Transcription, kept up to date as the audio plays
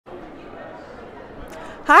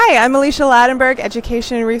Hi, I'm Alicia Ladenberg,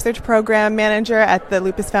 Education and Research Program Manager at the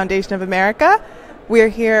Lupus Foundation of America. We're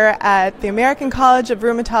here at the American College of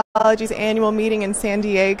Rheumatology's annual meeting in San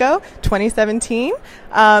Diego, 2017.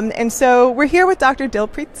 And so we're here with Dr.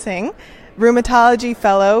 Dilpreet Singh, Rheumatology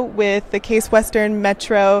Fellow with the Case Western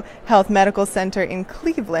Metro Health Medical Center in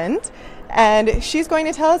Cleveland. And she's going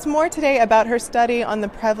to tell us more today about her study on the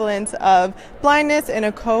prevalence of blindness in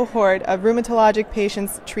a cohort of rheumatologic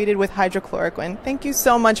patients treated with hydroxychloroquine. Thank you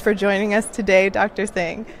so much for joining us today, Dr.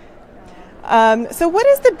 Singh. So what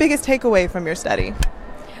is the biggest takeaway from your study?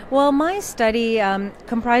 Well, my study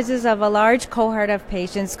comprises of a large cohort of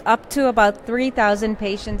patients, up to about 3,000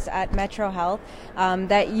 patients at Metro Health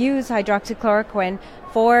that use hydroxychloroquine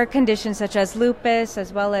for conditions such as lupus,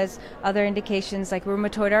 as well as other indications like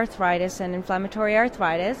rheumatoid arthritis and inflammatory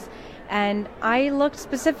arthritis. And I looked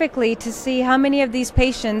specifically to see how many of these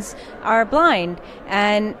patients are blind.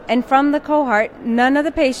 And from the cohort, none of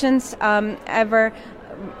the patients ever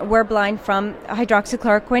were blind from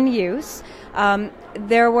hydroxychloroquine use.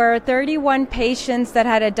 There were 31 patients that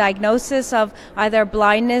had a diagnosis of either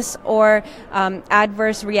blindness or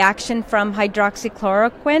adverse reaction from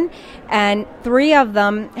hydroxychloroquine, and 3 of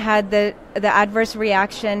them had the adverse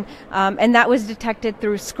reaction, and that was detected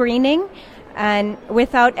through screening and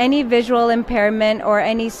without any visual impairment or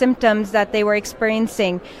any symptoms that they were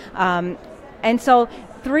experiencing. And so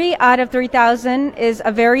 3 out of 3,000 is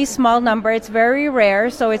a very small number. It's very rare,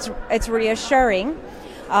 so it's reassuring.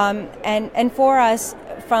 And for us,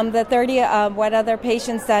 from the 30 what other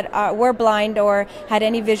patients that were blind or had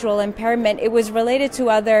any visual impairment, it was related to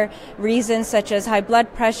other reasons such as high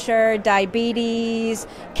blood pressure, diabetes,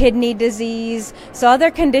 kidney disease, so other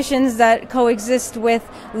conditions that coexist with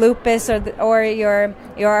lupus or your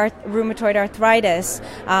rheumatoid arthritis,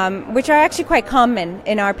 which are actually quite common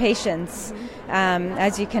in our patients,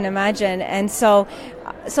 as you can imagine. And so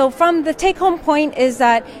from the take-home point is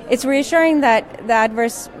that it's reassuring that the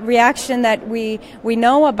adverse reaction that we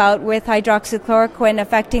know about with hydroxychloroquine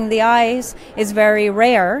affecting the eyes is very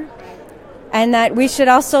rare, and that we should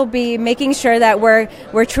also be making sure that we're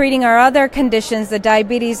treating our other conditions, the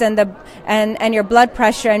diabetes and your blood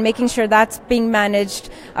pressure, and making sure that's being managed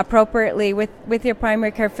appropriately with your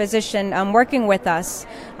primary care physician working with us.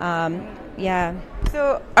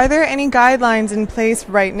 So are there any guidelines in place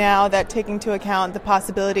right now that take into account the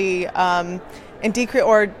possibility and take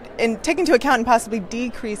into account and possibly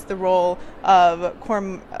decrease the role of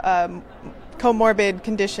comorbid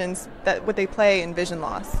conditions that what they play in vision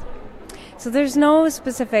loss? So there's no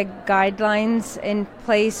specific guidelines in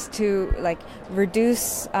place to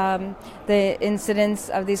reduce the incidence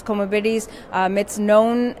of these comorbidities. It's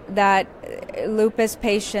known that lupus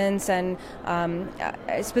patients and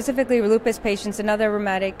specifically lupus patients and other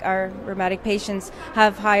rheumatic patients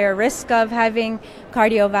have higher risk of having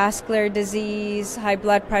cardiovascular disease, high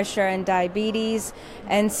blood pressure, and diabetes.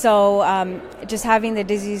 And so just having the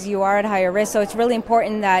disease, you are at higher risk. So it's really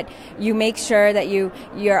important that you make sure that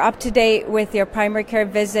you're up to date with your primary care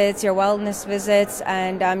visits, your wellness visits,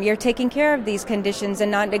 and you're taking care of these conditions and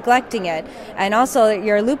not neglecting it. And also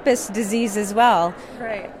your lupus disease as well.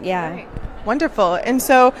 Right. Yeah. Right. Wonderful. And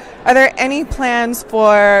so are there any plans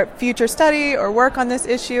for future study or work on this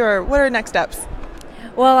issue, or what are next steps?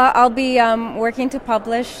 Well, I'll be working to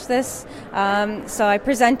publish this. So I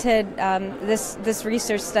presented this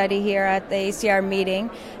research study here at the ACR meeting,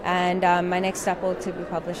 and my next step will to be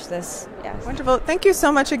publish this. Yes. Wonderful. Thank you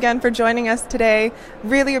so much again for joining us today.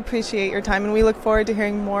 Really appreciate your time, and we look forward to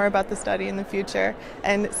hearing more about the study in the future.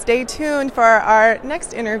 And stay tuned for our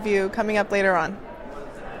next interview coming up later on.